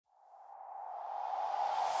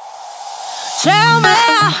Tell me,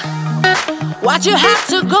 why'd you have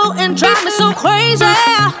to go and drive me so crazy?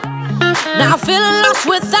 Now I'm feeling lost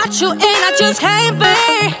without you, and I just can't be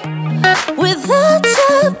without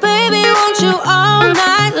you, baby. Want you all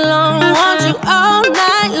night long, want you all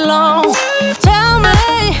night long. Tell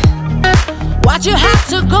me, why'd you have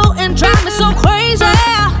to go and drive me so crazy?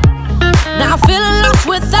 Now I'm feeling lost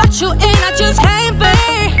without you, and I just can't be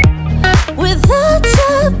without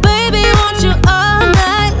you, baby. Want you all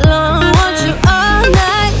night long, want you all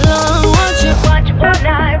night long, want you. Want you all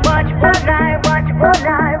night, want you all night, want you all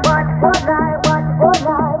night, want you all night, want you all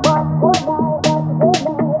night, want you all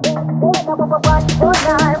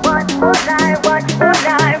night, want you all night, want you all night, want you all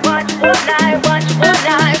night, want you all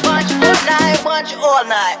night, want you all night, want you all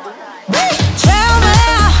night. Tell me,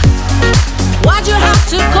 why'd you have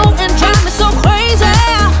to go and drive me so crazy?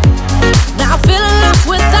 Now I'm feeling lost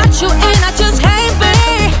without you, and I just can't be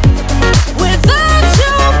without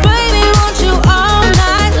you, baby. Want you all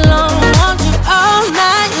night long, want you all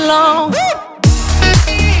night long.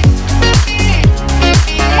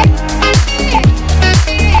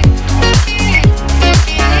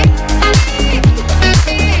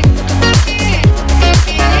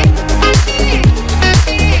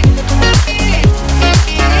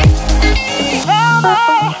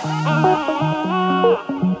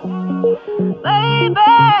 Baby,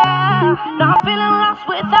 now I'm feeling lost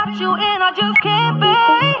without you, and I just can't be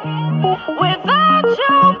without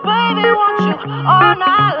you, baby. Want you all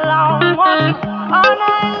night long, want you all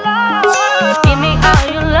night long. Give me all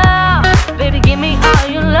your love, baby. Give me all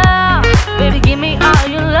your love, baby. Give me all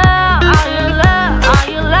your love, all your love, all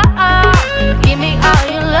your love. Give me all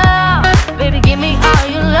your love, baby. Give me all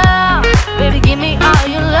your love, baby. Give me all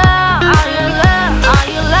your love, all your love, all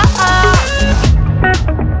your love.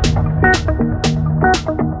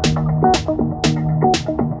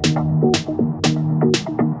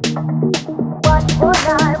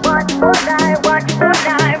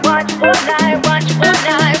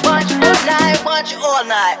 All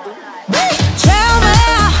night. Tell me,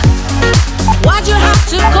 why'd you have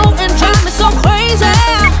to go and drive me so crazy?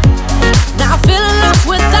 Now I'm feeling lost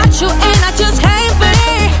without you, and I just can't be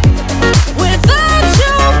without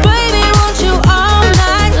you, baby. Want you all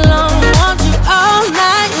night long, want you all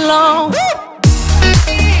night long.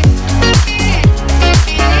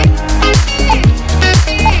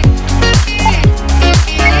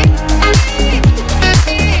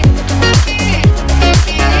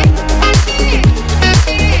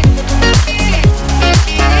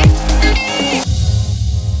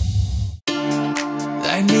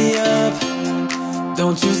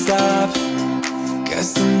 Don't you stop,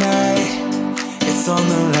 'cause tonight it's on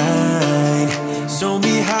the line. Show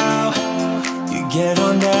me how you get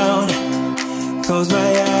on down. Close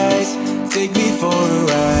my eyes, take me for a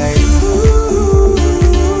ride.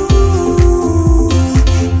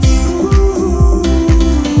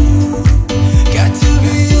 Got to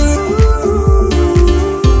be you.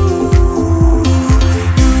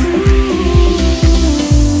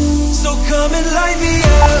 So come and light me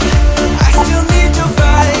up. I still need your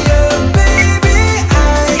fire, baby.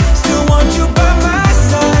 I still want you by my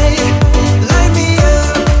side. Light me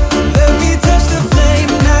up, let me touch the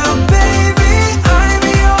flame now, baby. I'm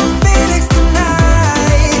your phoenix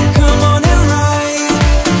tonight. Come on and rise.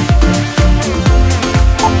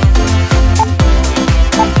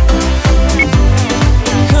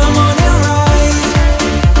 Come on and rise.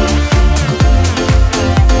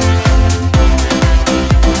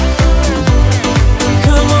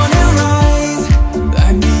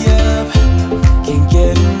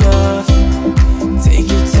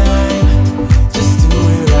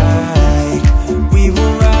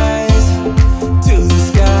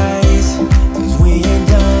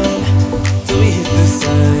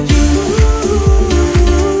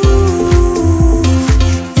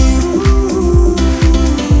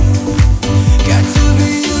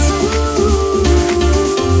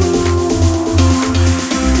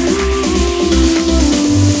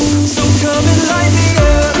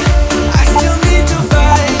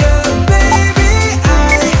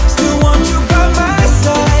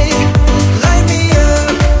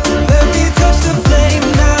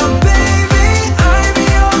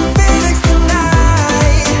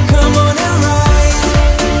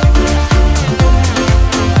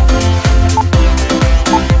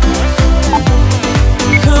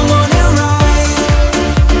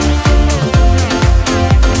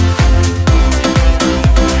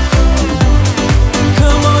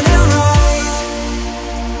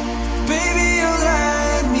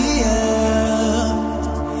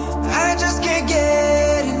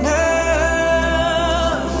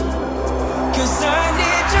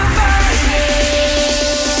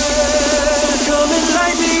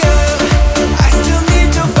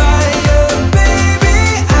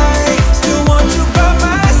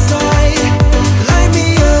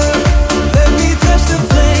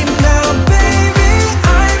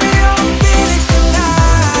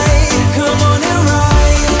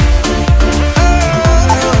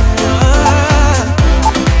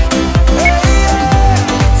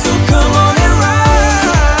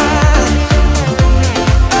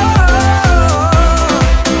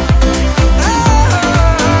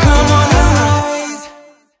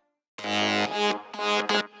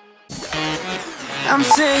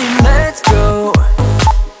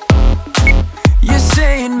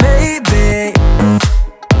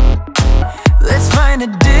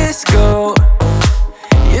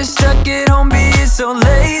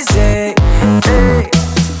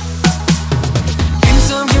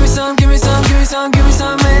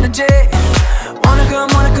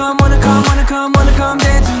 come, wanna come, wanna come, wanna come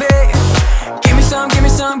dance with me. Give me some, give me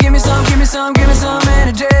some, give me some, give me some, give me some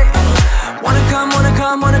energy. Wanna come, wanna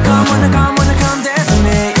come, wanna come, wanna come, wanna come dance with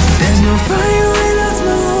me. There's no fire when I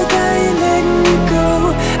smoke, I ain't letting you go.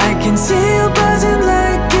 I can see you buzzing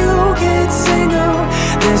like you can't say no.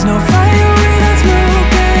 There's no fire when I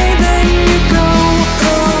smoke, I ain't letting you go.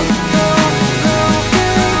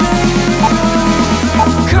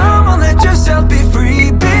 Come on, let yourself be free.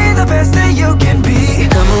 Be the best that you can be.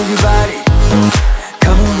 Come move your body,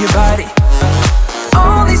 come move your body.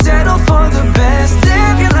 Only settle for the best.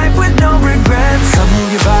 Live your life with no regrets. Come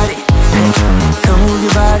move your body, come move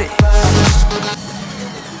your body.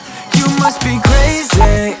 You must be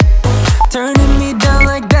crazy. Turning me down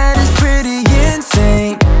like that is pretty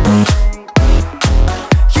insane.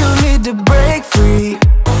 You need to break free.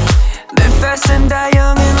 Live fast and die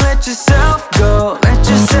young and let yourself go. Let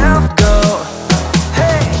yourself go.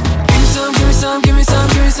 Hey, give me some, give me some, give me some,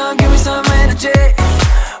 give me some, give me some energy.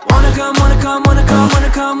 Wanna come, wanna come, wanna come, wanna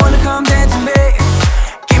come, wanna come dance with me.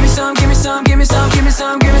 Give me some, give me some, give me some, give me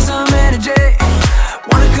some, give me some energy.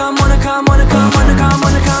 Wanna come, wanna come, wanna come, wanna come,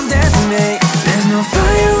 wanna come dance with me. There's no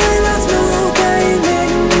fire when I smoke, I ain't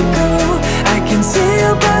letting you go. I can see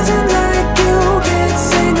you buzzing like you can't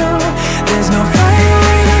say no. There's no fire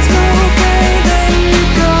when I smoke, I ain't letting you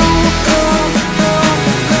go.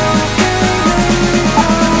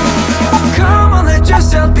 Come on, let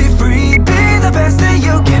yourself be free. Be the best that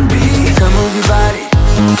you can be. Come move your body,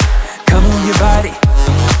 come move your body.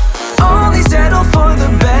 Only settle for the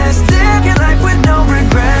best. Live your life with no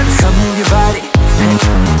regrets. Come move your body,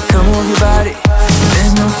 come move your body.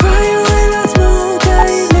 There's no fire when I smoke, I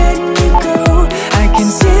ain't letting you go. I can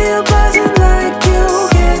see you buzzing like you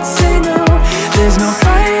can't say no. There's no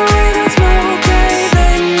fire when I smoke, I ain't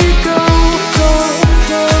letting you go.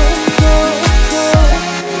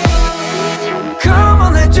 Come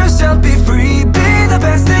on, let yourself be free. Be the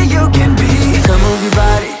best that you can be. Come move your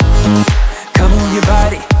body, come move your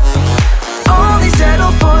body. Only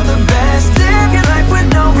settle for the best. Live your life with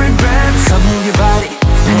no regrets. Come move your body,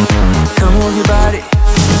 come move your body.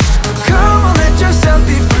 Come on, let yourself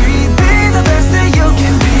be free. Be the best that you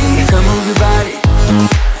can be. Come move your body,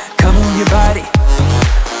 come move your body.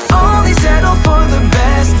 Only settle for the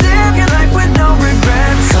best. Live your life with no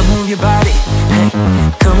regrets. Come move your body,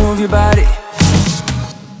 come move your body.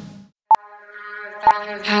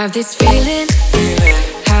 Have this feeling,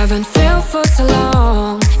 haven't felt for so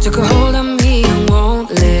long. Took a hold of me and won't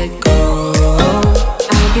let go.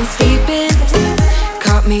 I've been sleeping,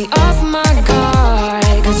 caught me off my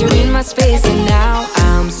guard. Cause you're in my space and now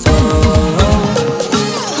I'm so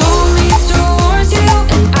pull me towards you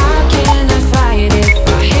and I cannot fight it.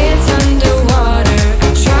 My head's underwater, I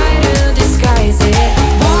try to disguise it.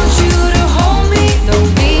 Want you to hold me, though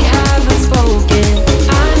we haven't spoken.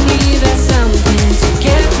 I need that something to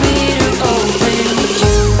get me to open.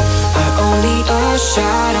 You are only a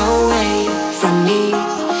shot away from me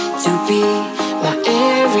to be my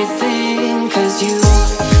everything. Cause you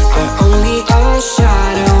are only a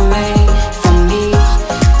shot away from me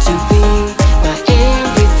to be my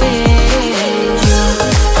everything. You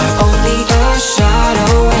are only a shot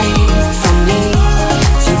away from me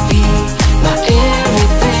to be my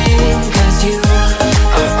everything. Cause you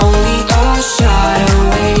are only a shot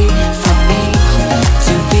away from me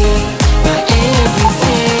to be my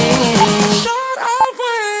everything. Shot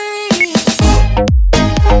away.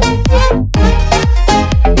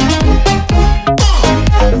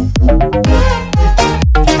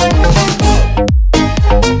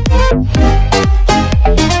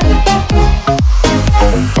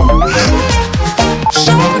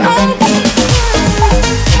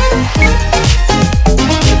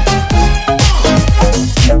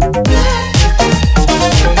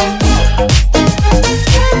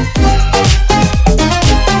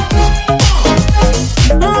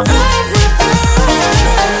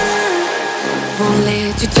 Won't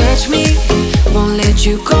let you touch me, won't let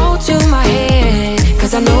you go to my head.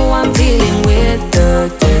 Cause I know I'm dealing with the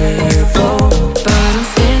devil. But I'm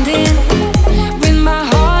standing with my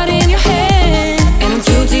heart in your hand, and I'm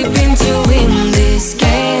too deep into in this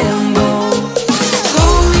gamble.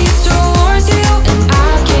 Pull me towards you and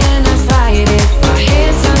I cannot fight it. My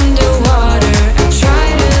head's underwater, I try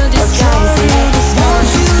to disguise it. Want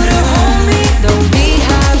you to hold me, though we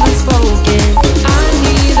haven't spoken. I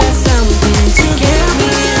need that something to get me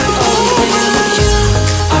to open. You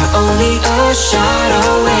are only a shot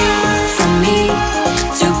away from me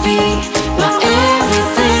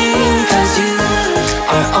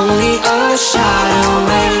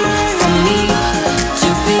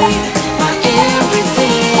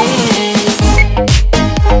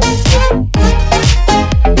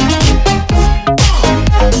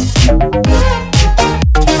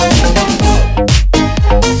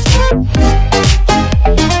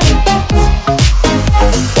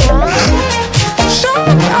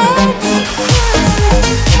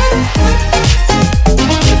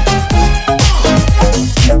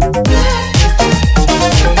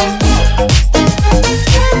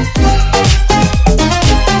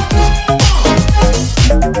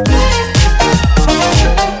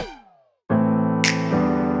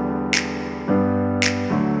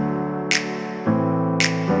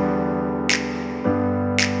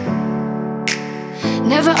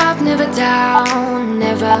never down,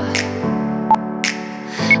 never.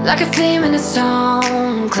 Like a theme in a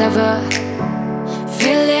song, clever.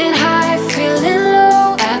 Feeling high, feeling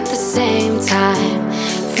low at the same time.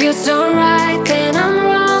 Feels so right, then I'm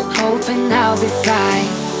wrong, hoping I'll be fine.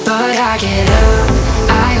 But I get up,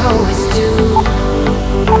 I always do.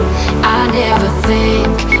 I never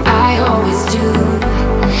think, I always do.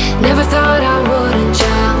 Never thought I wouldn't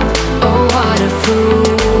jump, oh what a fool.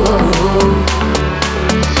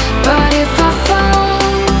 But if I fall,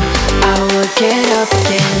 I would get up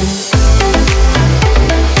again.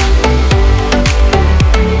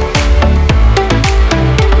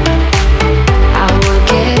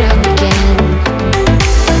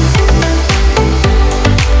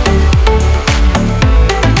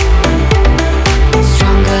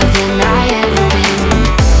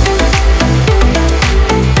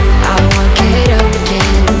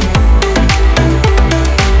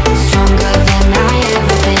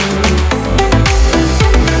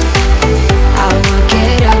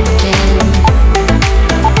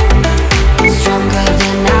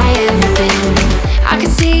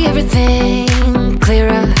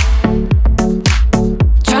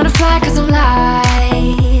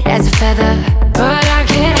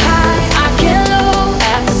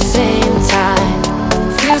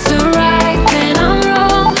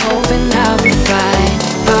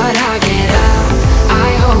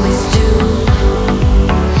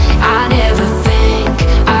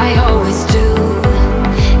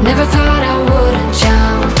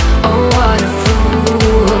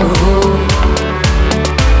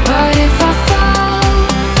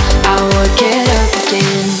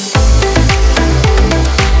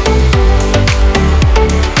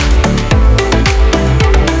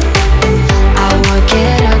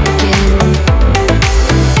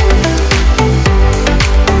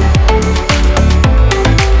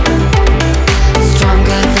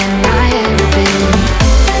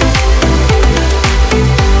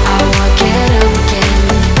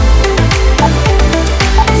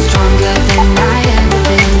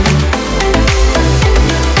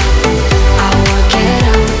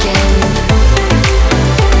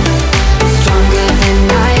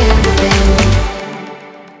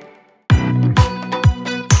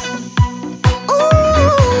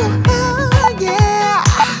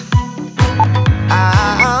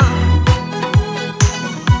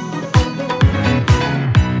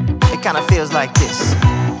 Kinda feels like this.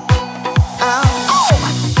 Oh.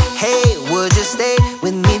 Hey, would you stay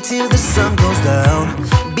with me till the sun goes down?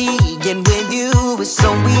 Being with you is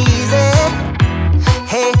so easy.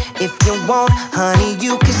 Hey, if you want, honey,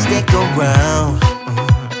 you can stick around.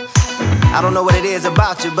 I don't know what it is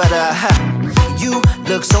about you, but you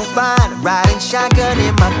look so fine, riding shotgun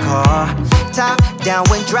in my car, top down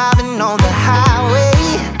when driving on the highway.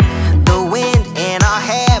 The wind in our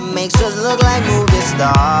hair makes us look like movie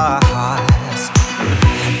stars.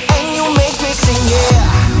 And you make me sing,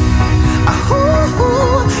 yeah.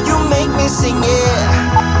 Ooh, you make me sing,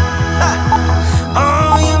 yeah.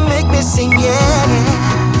 Oh, you make me sing, yeah.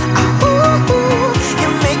 Ooh, you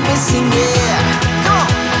make me sing, yeah. Come on.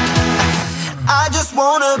 I just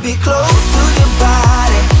wanna be close to your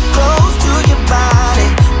body, close to your body,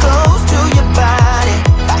 close to your body.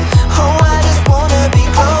 Oh, I just wanna be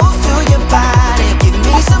close to your body. Give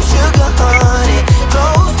me some sugar, honey,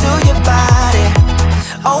 close to your body.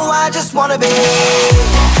 Oh, I just wanna be.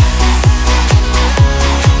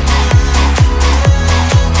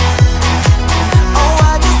 Oh,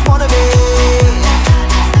 I just wanna be.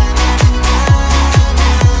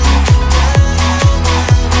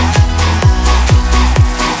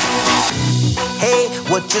 Hey,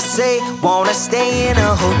 what you say? Wanna stay in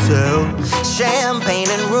a hotel? Champagne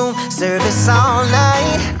and room service all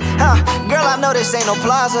night. Girl, I know this ain't no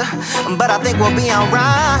plaza, but I think we'll be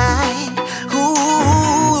alright.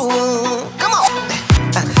 Ooh, come on.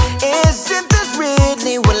 Isn't this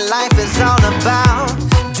really what life is all about?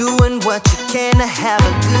 Doing what you can to have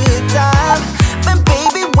a good time. But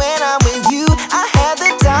baby, when I'm with you, I have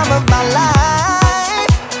the time of my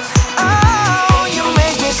life. Oh, you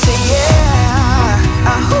make me sing, yeah.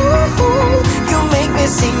 Ooh, you make me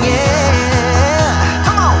sing, yeah.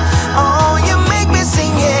 Come on. Oh, you make me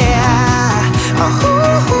sing, yeah.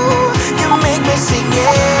 Ooh, you make me sing, yeah.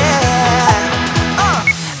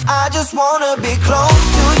 I just wanna be close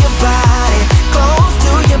to your body, close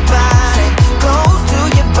to your body, close to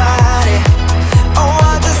your body. Oh,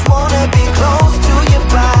 I just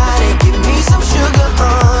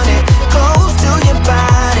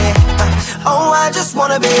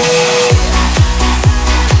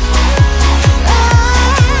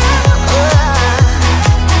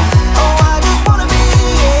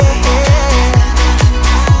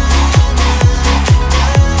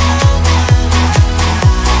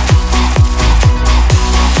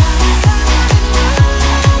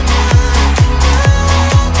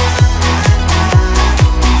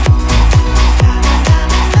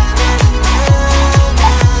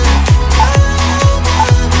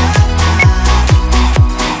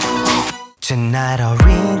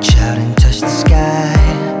reach out and touch the sky.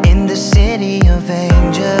 In the city of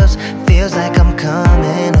angels, feels like I'm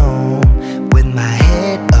coming home. With my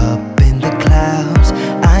head up in the clouds,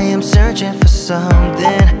 I am searching for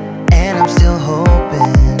something, and I'm still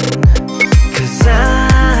hoping. 'Cause I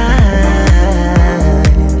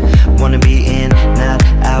wanna be in, not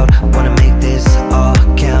out, wanna make this all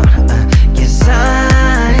count. Yes, I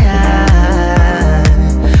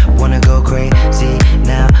wanna go crazy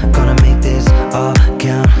now, gonna make this all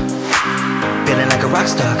count. Feeling like a rock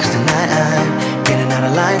star, 'cause tonight I'm getting out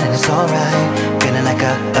of line and it's alright. Feeling like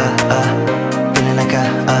feeling like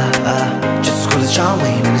just as cool as John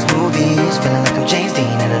Wayne in his movies. Feeling like I'm James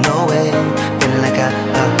Dean and I know it. Feeling like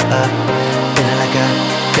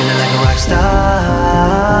feeling like a rock star.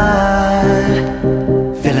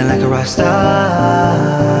 Feeling like a rock star.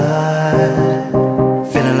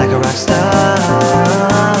 Feeling like a rock star.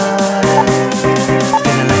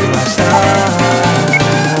 Feeling like a rock star.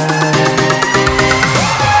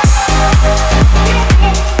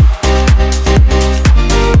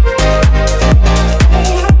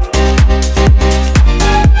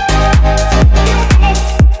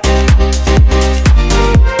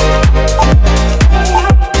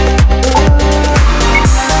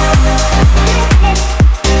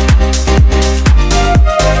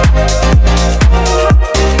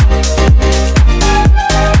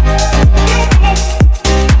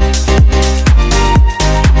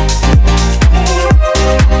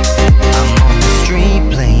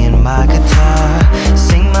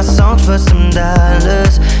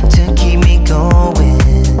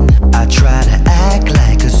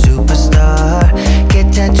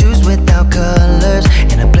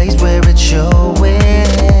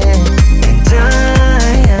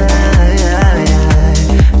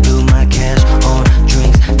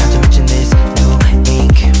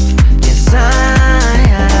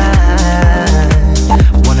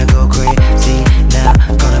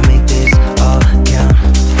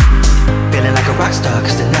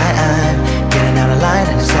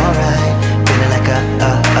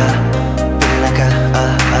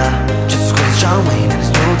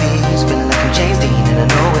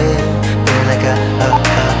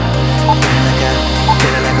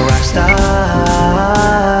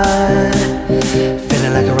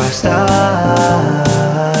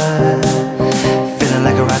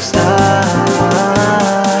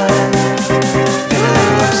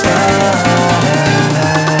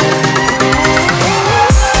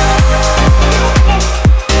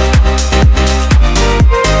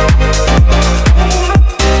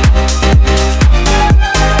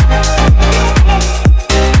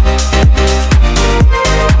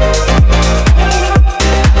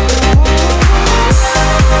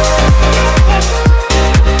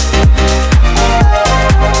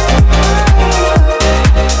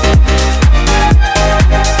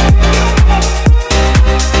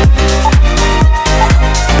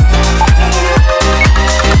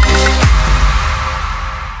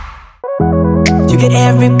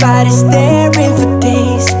 Everybody staring for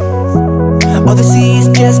days. All they see is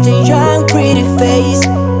just a young, pretty face.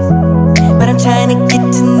 But I'm trying to get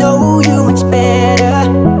to know you much better.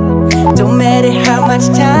 Don't matter how much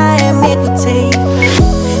time it will take.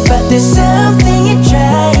 But there's something you're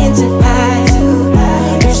trying to hide.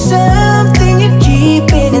 There's something you're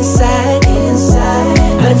keeping inside.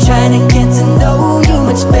 But I'm trying to get to know you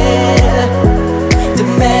much better.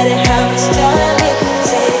 Don't matter how much time it will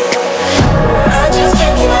take. I just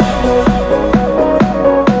can't give up.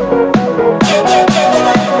 Can't give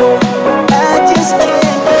up.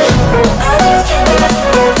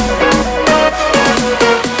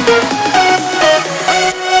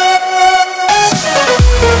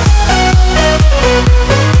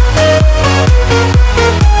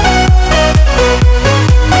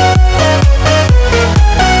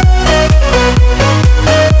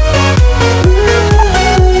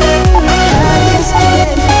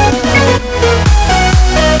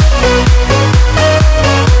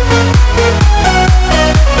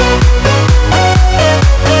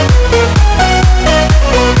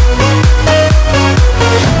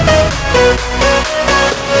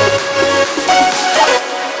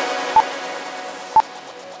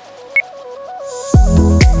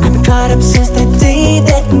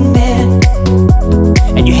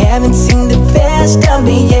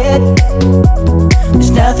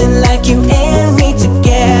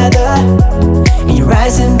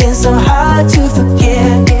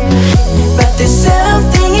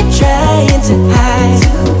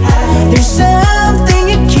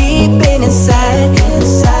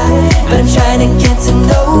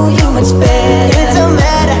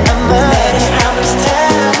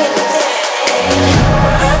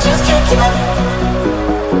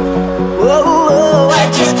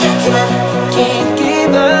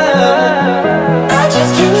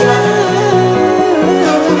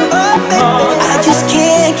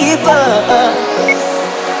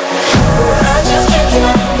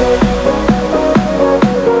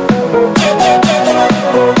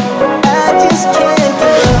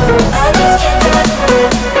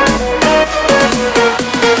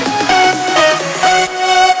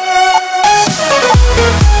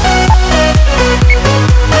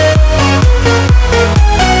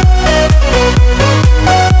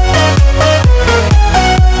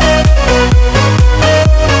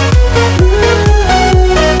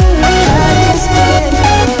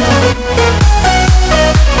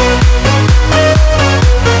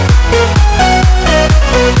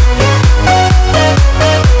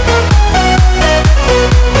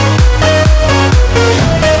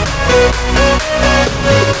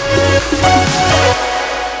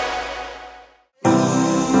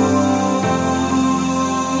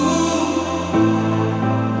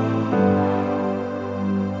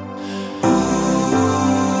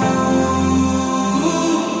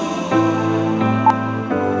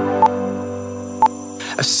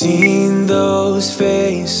 seen those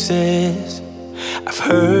faces, I've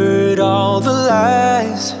heard all the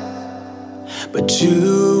lies, but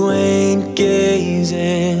you ain't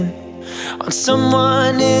gazing on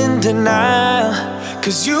someone in denial.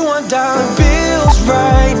 'Cause you want dollar bills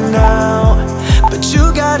right now, but you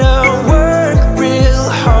gotta work real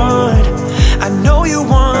hard. I know you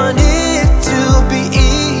want it to be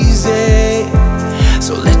easy,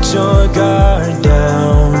 so let your guard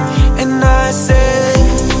down. And I said,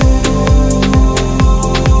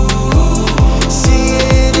 see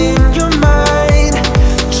it in your mind,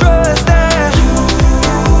 trust that,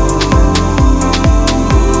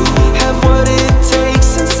 have what it takes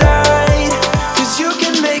inside, 'cause you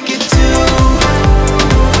can make it too.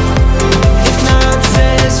 If not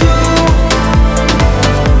says who,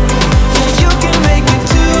 yeah, you can make it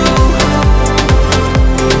too.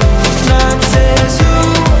 If not says who,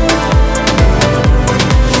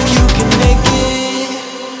 you can make it.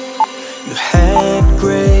 You had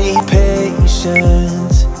great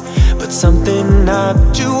patience, but something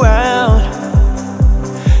knocked you out.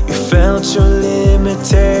 You felt your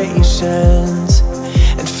limitations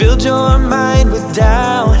and filled your mind with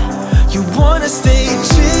doubt. You wanna stay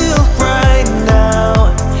chill right now,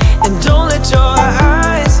 and don't let your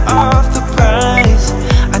eyes off the prize.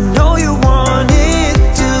 I know you want it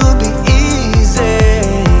to be easy,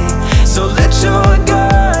 so let your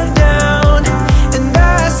guard down. And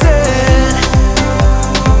I said,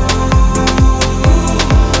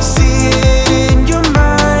 see it in your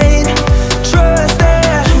mind, trust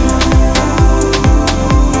that,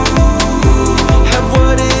 have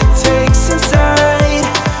what it takes inside,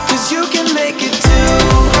 'cause you can make it too.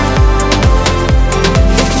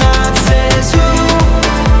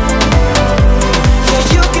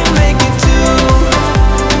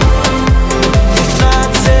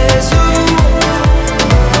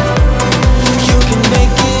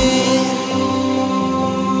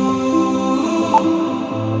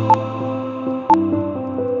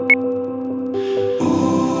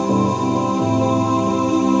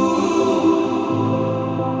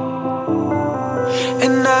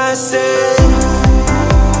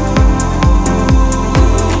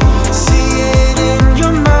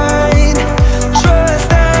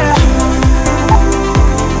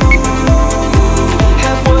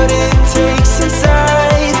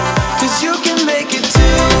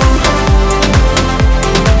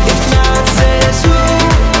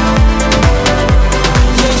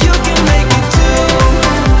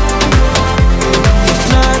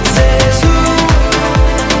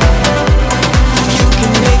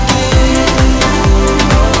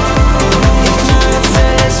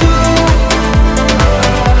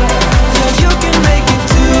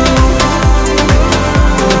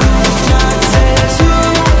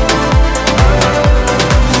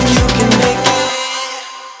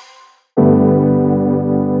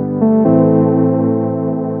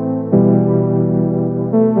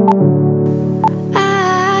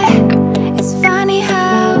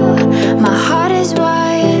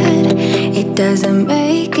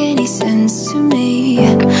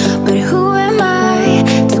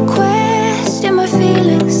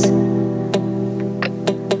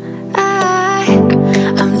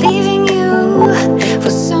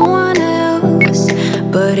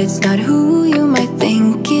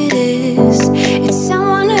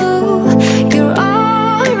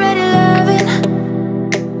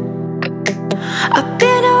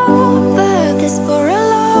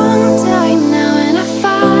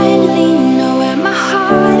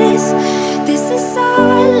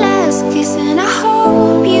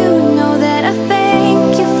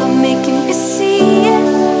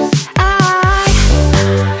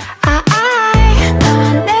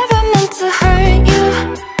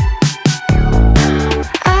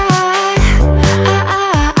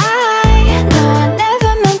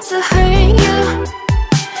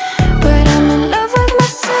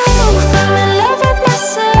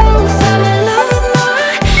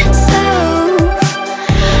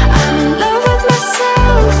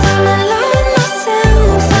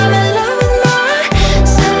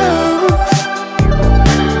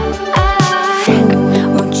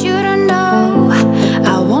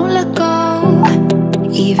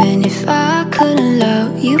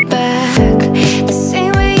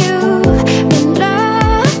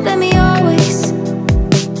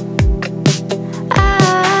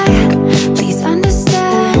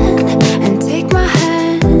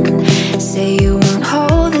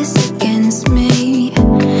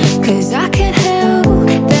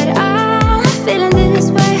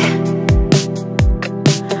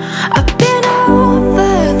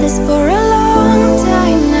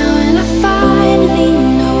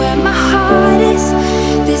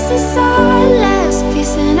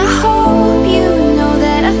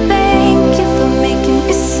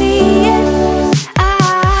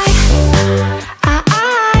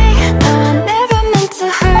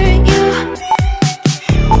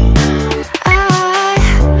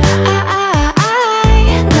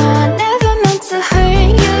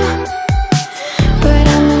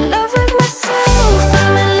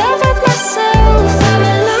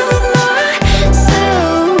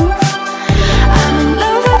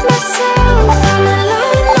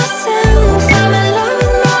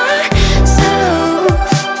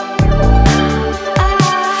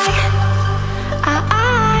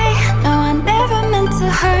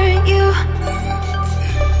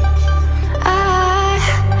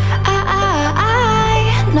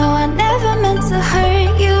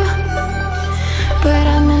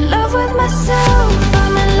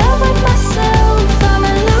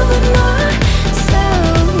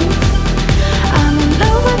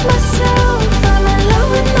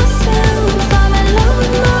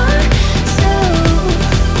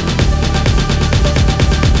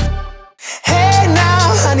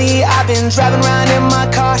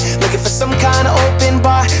 kind of open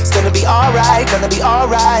bar. It's gonna be alright, gonna be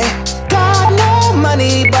alright. Got no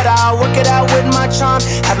money, but I'll work it out with my charm.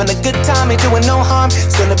 Having a good time, ain't doing no harm.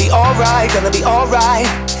 It's gonna be alright, gonna be alright.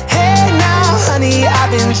 Hey now, honey,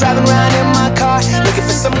 I've been driving around in my car, looking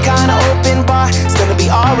for some kind of open bar. It's gonna be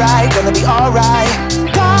alright, gonna be alright.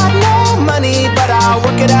 Got no money, but I'll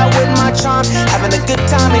work it out with my charm. Having a good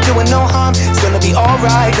time, ain't doing no harm. It's gonna be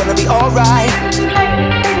alright, gonna be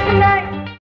alright.